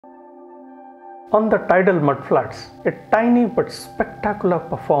On the tidal mudflats, a tiny but spectacular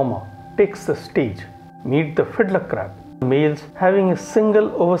performer takes the stage. Meet the fiddler crab, males having a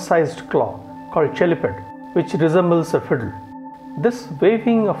single oversized claw called cheliped, which resembles a fiddle. This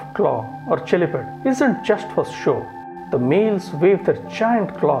waving of claw or cheliped isn't just for show. The males wave their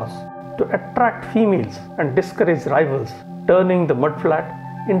giant claws to attract females and discourage rivals, turning the mudflat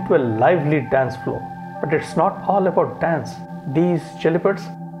into a lively dance floor. But it's not all about dance. These chelipedes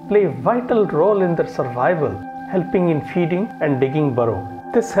play a vital role in their survival, helping in feeding and digging burrow.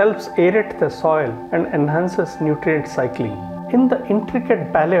 This helps aerate the soil and enhances nutrient cycling. In the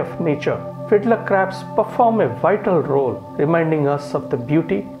intricate ballet of nature, fiddler crabs perform a vital role, reminding us of the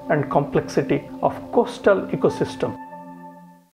beauty and complexity of coastal ecosystem.